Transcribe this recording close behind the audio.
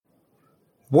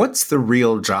What's the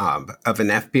real job of an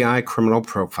FBI criminal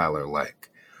profiler like?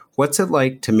 What's it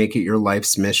like to make it your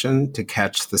life's mission to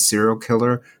catch the serial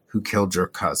killer who killed your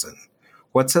cousin?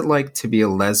 What's it like to be a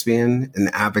lesbian, an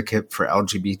advocate for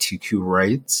LGBTQ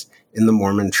rights in the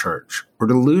Mormon Church, or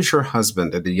to lose your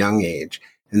husband at a young age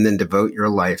and then devote your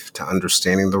life to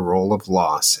understanding the role of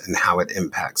loss and how it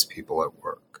impacts people at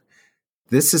work?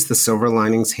 This is the Silver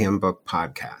Linings Handbook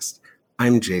podcast.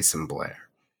 I'm Jason Blair.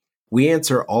 We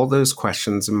answer all those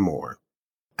questions and more.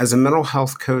 As a mental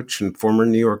health coach and former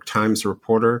New York Times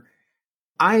reporter,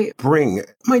 I bring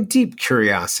my deep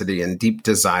curiosity and deep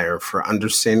desire for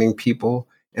understanding people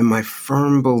and my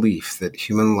firm belief that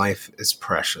human life is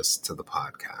precious to the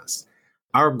podcast.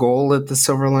 Our goal at the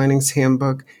Silver Linings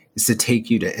Handbook is to take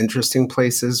you to interesting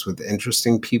places with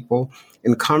interesting people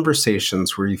in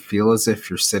conversations where you feel as if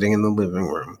you're sitting in the living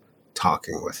room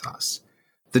talking with us.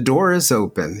 The door is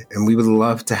open, and we would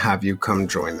love to have you come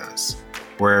join us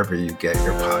wherever you get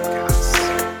your podcasts.